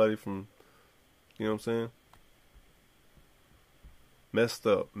reduce anybody from, you know what I'm saying? Messed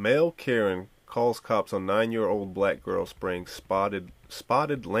up. Male Karen calls cops on 9-year-old black girl spraying spotted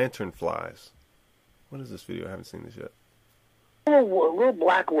lantern flies. What is this video? I haven't seen this yet. A little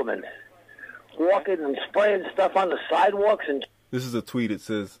black woman walking and spraying stuff on the sidewalks. And this is a tweet. It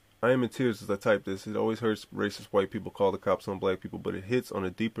says, I am in tears as I type this. It always hurts racist white people call the cops on black people, but it hits on a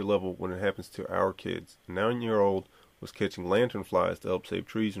deeper level when it happens to our kids. A 9-year-old was catching lantern flies to help save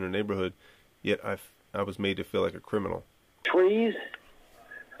trees in her neighborhood, yet I was made to feel like a criminal. Trees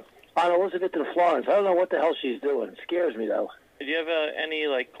on Elizabeth and Florence. I don't know what the hell she's doing. It scares me, though. Did you have any,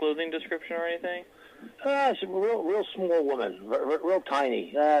 like, clothing description or anything? She's a real small woman, real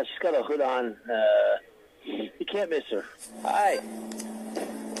tiny. She's got a hood on. You can't miss her. Hi.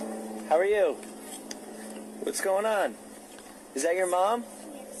 How are you? What's going on? Is that your mom?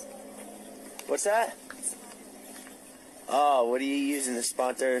 What's that? Oh, what are you using to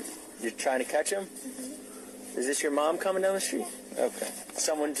sponsor? You're trying to catch him? Is this your mom coming down the street? Okay.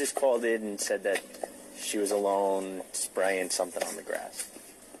 Someone just called in and said that she was alone spraying something on the grass.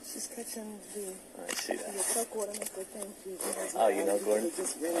 She's catching the... I see that. The truck order, Mr. Thank Oh, you know Gordon?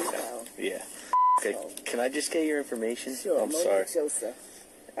 Just really well. Yeah. Okay, can I just get your information? Sure, I'm sorry. Joseph.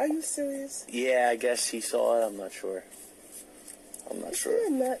 Are you serious? Yeah, I guess he saw it. I'm not sure.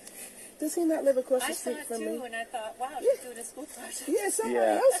 Does he not live across the street from me? I saw it too, and I thought, wow, she's doing a school project. Yeah, somebody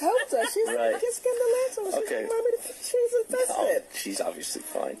else helped her. She's right. just getting the lantern. Okay. She's infested. She's obviously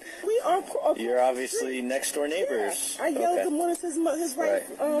fine. We are. You're obviously next door neighbors. Yeah. I yelled at him when it's his right.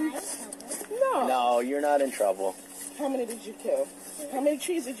 No. No, you're not in trouble. How many did you kill? How many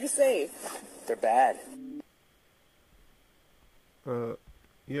trees did you save? They're bad.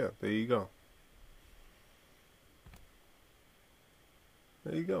 Yeah, there you go.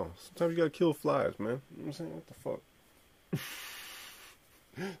 There you go. Sometimes you gotta kill flies, man. You know what I'm saying? What the fuck?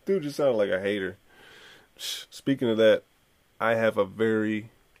 Dude just sounded like a hater. Speaking of that, I have the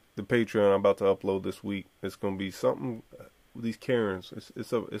Patreon I'm about to upload this week. It's gonna be something with these Karens.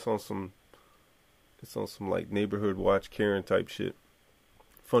 It's on some like neighborhood watch Karen type shit.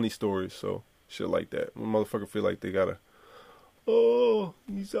 Funny stories, so shit like that. When motherfucker feel like they gotta, oh,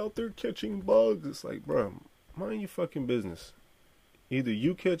 he's out there catching bugs. It's like, bro, mind your fucking business. Either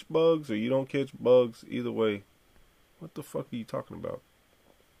you catch bugs or you don't catch bugs. Either way, what the fuck are you talking about?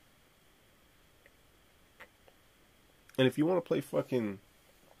 And if you want to play fucking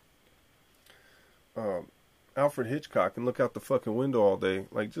Alfred Hitchcock and look out the fucking window all day,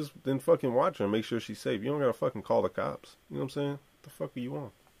 like, just then fucking watch her and make sure she's safe. You don't gotta fucking call the cops. You know what I'm saying? What the fuck are you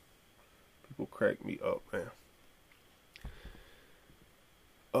on? People crack me up, man.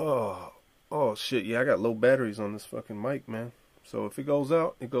 Oh shit, yeah, I got low batteries on this fucking mic, man. So if it goes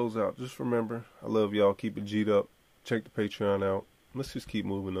out, it goes out. Just remember, I love y'all. Keep it G'd up. Check the Patreon out. Let's just keep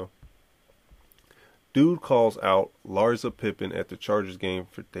moving though. Dude calls out Larsa Pippen at the Chargers game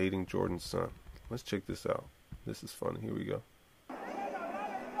for dating Jordan's son. Let's check this out. This is funny. Here we go.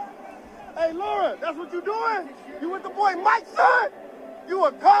 Hey, Laura, that's what you doing? You with the boy Mike's son? You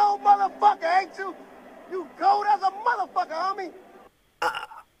a cold motherfucker, ain't you? You cold as a motherfucker, homie.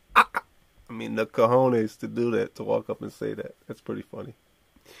 I mean, the cojones to do that, to walk up and say that. That's pretty funny.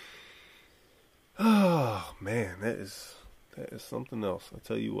 Oh, man, that is something else. I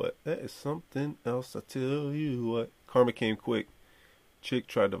tell you what. That is something else. I tell you what. Karma came quick. Chick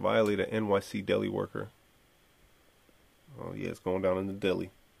tried to violate an NYC deli worker. Oh, yeah, it's going down in the deli.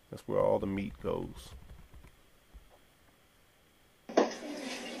 That's where all the meat goes.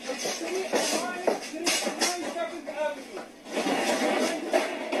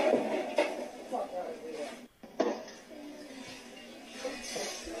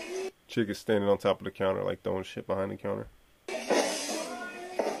 Chick is standing on top of the counter, like throwing shit behind the counter.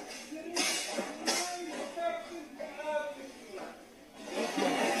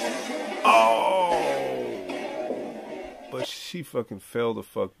 But she fucking fell the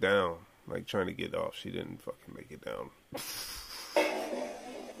fuck down. Like trying to get off. She didn't fucking make it down.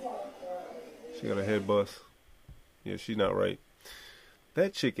 She got a head bust. Yeah, she's not right.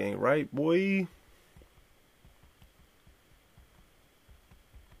 That chick ain't right, boy.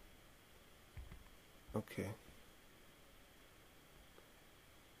 Okay.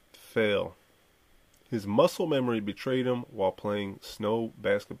 Fail. His muscle memory betrayed him while playing snow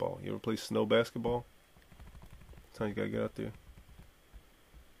basketball. You ever play snow basketball? That's how you gotta get out there.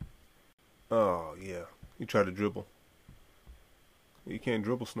 Oh, yeah. You try to dribble. You can't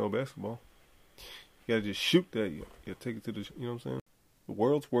dribble snow basketball. You gotta just shoot that. You gotta take it to the, you know what I'm saying? The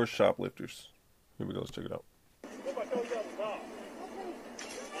world's worst shoplifters. Here we go, let's check it out.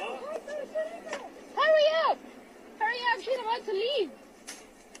 Hurry up! Hurry up, she's about to leave.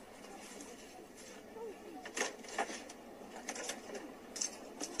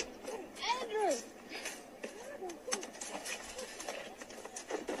 Andrew!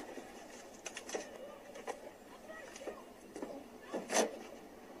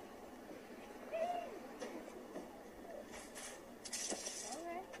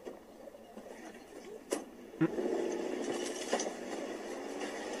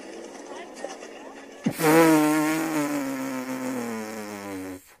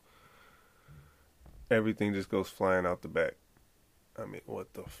 Everything just goes flying out the back. I mean,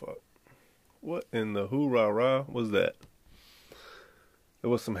 what the fuck? What in the hoorah was that? It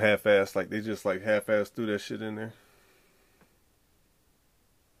was some half-ass, like they just like half-ass threw that shit in there.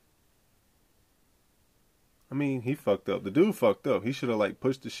 I mean, he fucked up. The dude fucked up. He should have like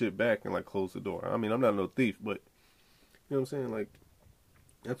pushed the shit back and like closed the door. I mean, I'm not no thief, but you know what I'm saying? Like,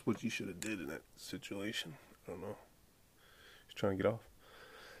 that's what you should have did in that situation. I don't know. He's trying to get off.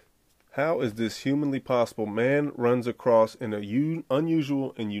 How is this humanly possible? Man runs across in a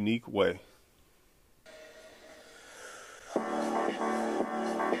unusual and unique way.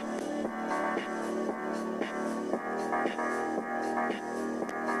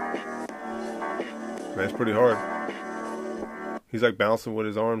 That's pretty hard. He's like bouncing with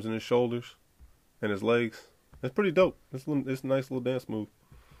his arms and his shoulders and his legs. That's pretty dope. It's a nice little dance move.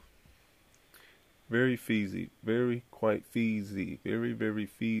 Very feezy. Very quite feezy. Very, very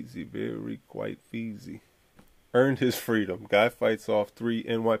feezy. Very quite feezy. Earned his freedom. Guy fights off 3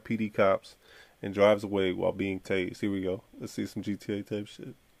 NYPD cops and drives away while being tased. Here we go. Let's see some GTA type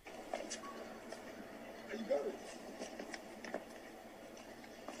shit.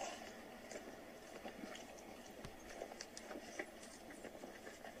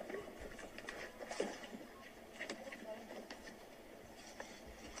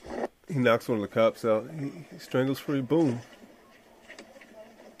 He knocks one of the cops out. He strangles free. Boom.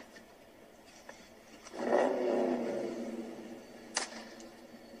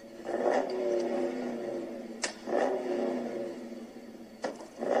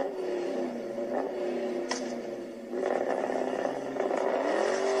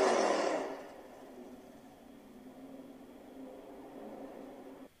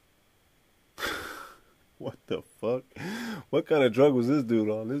 What the fuck? What kind of drug was this dude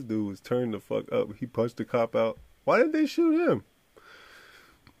on? This dude was turned the fuck up. He punched the cop out. Why did they shoot him?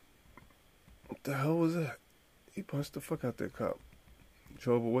 What the hell was that? He punched the fuck out that cop.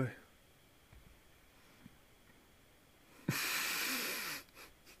 Drove away.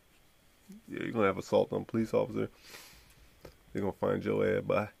 Yeah, you're gonna have assault on a police officer. They're gonna find your ass.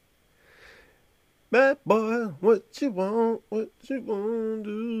 Bye. Bad boy, what you want to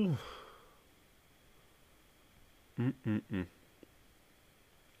do?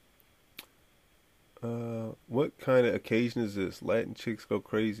 What kind of occasion is this? Latin chicks go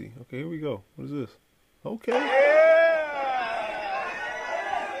crazy. Okay, here we go. What is this? Okay.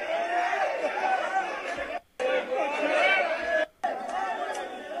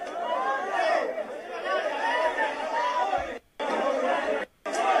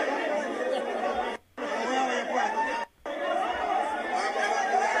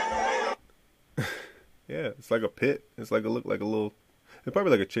 Yeah, it's like a pit. It's like a look like a little. It's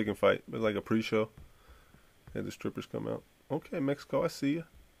probably like a chicken fight, but like a pre-show. And the strippers come out. Okay, Mexico, I see ya.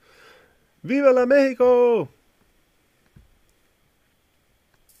 Viva la Mexico!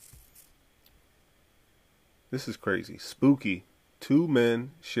 This is crazy. Spooky. Two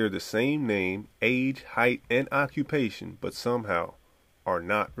men share the same name, age, height, and occupation, but somehow are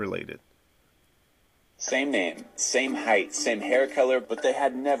not related. Same name, same height, same hair color, but they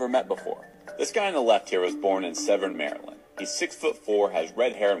had never met before. This guy on the left here was born in Severn, Maryland. He's 6'4", has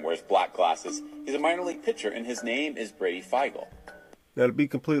red hair, and wears black glasses. He's a minor league pitcher, and his name is Brady Feigl. Now, to be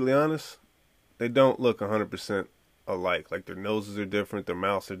completely honest, they don't look 100% alike. Like, their noses are different, their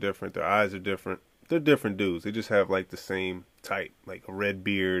mouths are different, their eyes are different. They're different dudes. They just have, like, the same type, like a red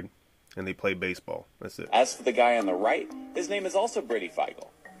beard, and they play baseball. That's it. As for the guy on the right, his name is also Brady Feigl.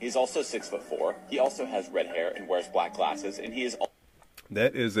 He's also 6'4". He also has red hair and wears black glasses, and he is...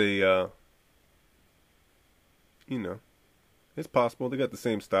 That is a, you know, it's possible. They got the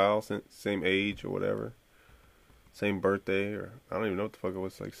same style, same age or whatever. Same birthday, or I don't even know what the fuck it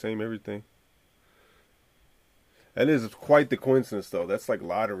was. Like, same everything. That is quite the coincidence, though. That's like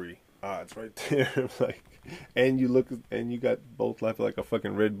lottery odds right there. Like, and you got both like a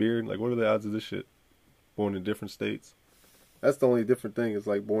fucking red beard. Like, what are the odds of this shit? Born in different states. That's the only different thing. Is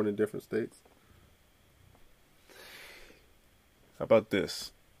like born in different states. How about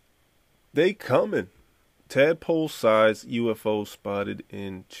this? They coming. Tadpole-sized UFO spotted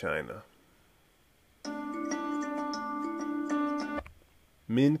in China.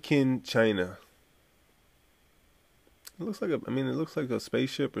 Minkin, China. It looks like a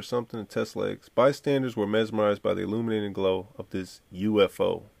spaceship or something in test legs. Bystanders were mesmerized by the illuminating glow of this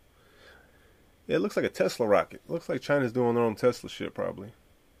UFO. Yeah, it looks like a Tesla rocket. It looks like China's doing their own Tesla shit, probably.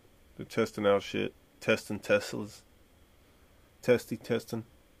 They're testing out shit. Testing Teslas. Testing.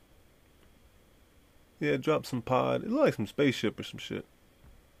 Yeah, drop some pod. It looked like some spaceship or some shit.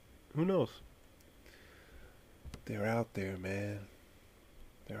 Who knows? They're out there, man.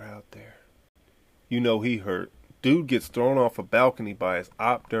 They're out there. You know he hurt. Dude gets thrown off a balcony by his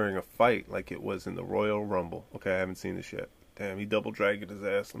op during a fight like it was in the Royal Rumble. Okay, I haven't seen this yet. Damn, he double dragged his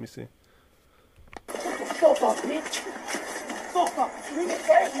ass. Let me see. Fuck up, bitch. Fuck up.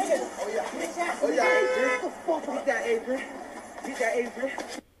 Oh yeah. Get that, Adrian. Get that, Adrian.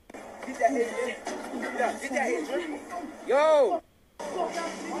 Get that, Adrian. Get that, Adrian. Yo.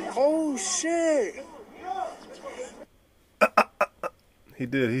 Oh shit. He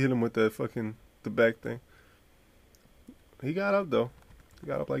did. He hit him with that fucking the back thing. He got up though. He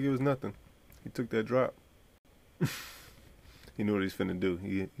got up like it was nothing. He took that drop. He knew what he's finna do.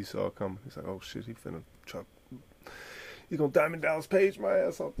 He saw it coming. He's like, oh shit, he finna chop. He's gonna Diamond Dallas Page my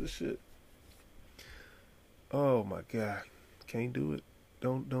ass off this shit. Oh my god. Can't do it.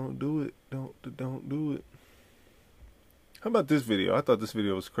 Don't do it. Don't do it. How about this video? I thought this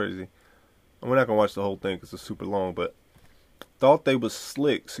video was crazy. We're not gonna watch the whole thing because it's super long, but thought they was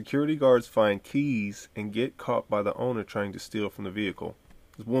slick. Security guards find keys and get caught by the owner trying to steal from the vehicle.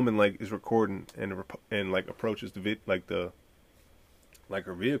 This woman like is recording and like approaches her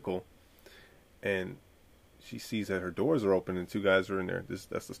vehicle, and she sees that her doors are open and two guys are in there.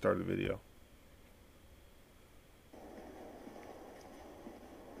 That's the start of the video.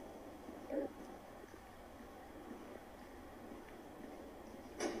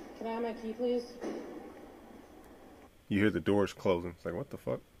 Can I have my key, please? You hear the doors closing. It's like, what the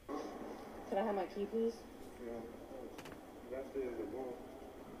fuck? Can I have my key, please? No. Left it in the mall.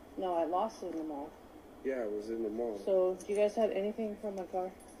 No, I lost it in the mall. Yeah, it was in the mall. So, do you guys have anything from my car?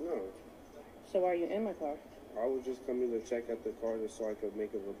 No. So, why are you in my car? I was just coming to check out the car just so I could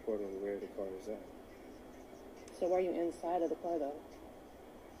make a report on where the car is at. So, why are you inside of the car, though?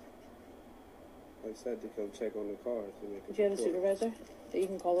 I said to come check on the car to make a Do you have a report. supervisor that you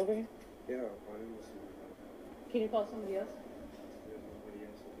can call over here? Yeah, I am a supervisor. Can you call somebody else? There's nobody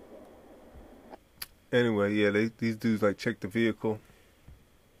else in the car. Anyway, yeah, these dudes like check the vehicle.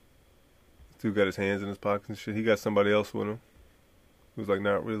 Dude got his hands in his pockets and shit. He got somebody else with him who's like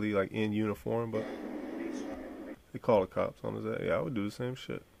not really like in uniform, but they call the cops on his ass. Yeah, I would do the same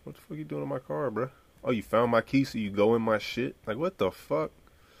shit. What the fuck you doing in my car, bruh? Oh, you found my key, so you go in my shit? Like, what the fuck?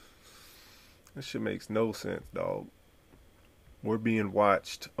 That shit makes no sense, dog. We're being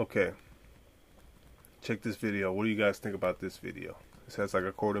watched. Okay. Check this video. What do you guys think about this video? This has like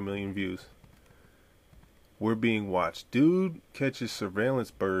 250,000 views. We're being watched. Dude catches surveillance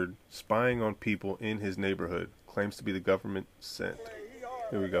bird spying on people in his neighborhood. Claims to be the government sent.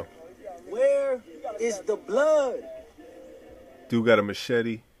 Here we go. Where is the blood? Dude got a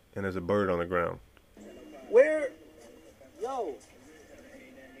machete and there's a bird on the ground. Where? Yo.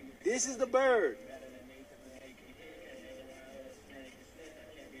 This is the bird.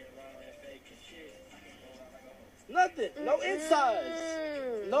 Nothing. No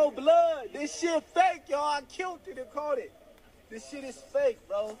insides. No blood. This shit fake, y'all. I killed it and caught it. This shit is fake,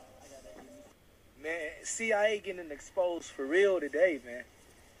 bro. Man, CIA getting exposed for real today, man.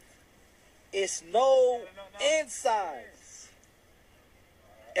 It's no insides.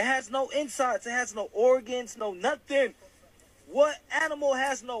 It has no insides. It has no organs, no nothing. What animal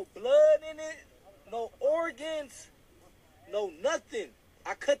has no blood in it? No organs? No nothing.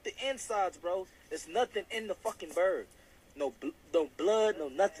 I cut the insides, bro. There's nothing in the fucking bird. No blood, no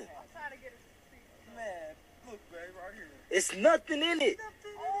nothing. Man, look, babe, right here. It's nothing in it.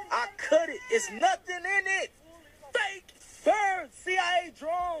 I cut it. It's nothing in it. Fake birds, CIA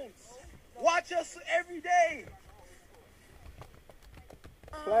drones. Watch us every day.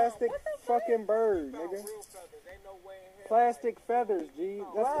 Plastic fucking bird, nigga. Plastic feathers, G.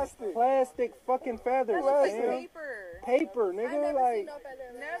 That's plastic fucking feathers, man. Paper, nigga. Like,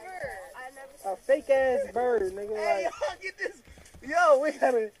 a fake ass bird, nigga. Hey, Like, y'all get this. yo, we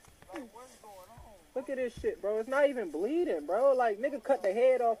gotta. Look at this shit, bro. It's not even bleeding, bro. Like, nigga cut the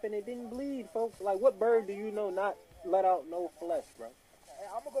head off and it didn't bleed, folks. Like, what bird do you know not let out no flesh, bro? Hey,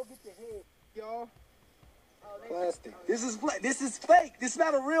 I'm gonna go get the head, y'all. Plastic. This is fake. This is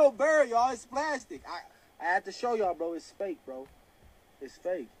not a real bird, y'all. It's plastic. I had to show y'all, bro. It's fake, bro. It's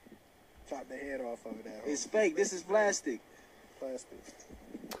fake. Chop the head off of that. It's fake. This is plastic. Plastic.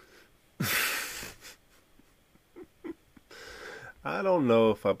 I don't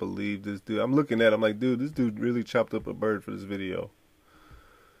know if I believe this dude. I'm looking at him like, dude, this dude really chopped up a bird for this video.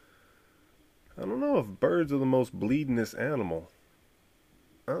 I don't know if birds are the most bleedingest animal.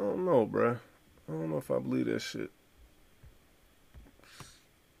 I don't know, bruh. I don't know if I believe that shit.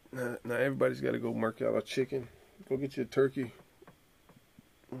 Now everybody's got to go mark out a chicken. Go get you a turkey.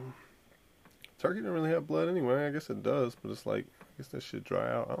 Turkey don't really have blood anyway. I guess it does, but it's like, I guess that shit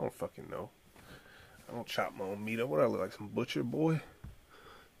dry out. I don't fucking know. I don't chop my own meat up. What I look like, some butcher boy?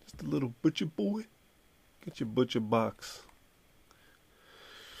 Just a little butcher boy? Get your butcher box.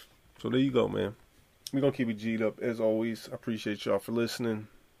 So there you go, man. We're going to keep it G'd up as always. I appreciate y'all for listening.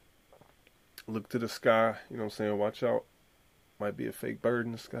 Look to the sky. You know what I'm saying? Watch out. Might be a fake bird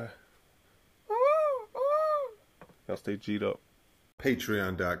in the sky. Y'all stay G'd up.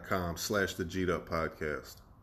 Patreon.com/the G'd Up Podcast.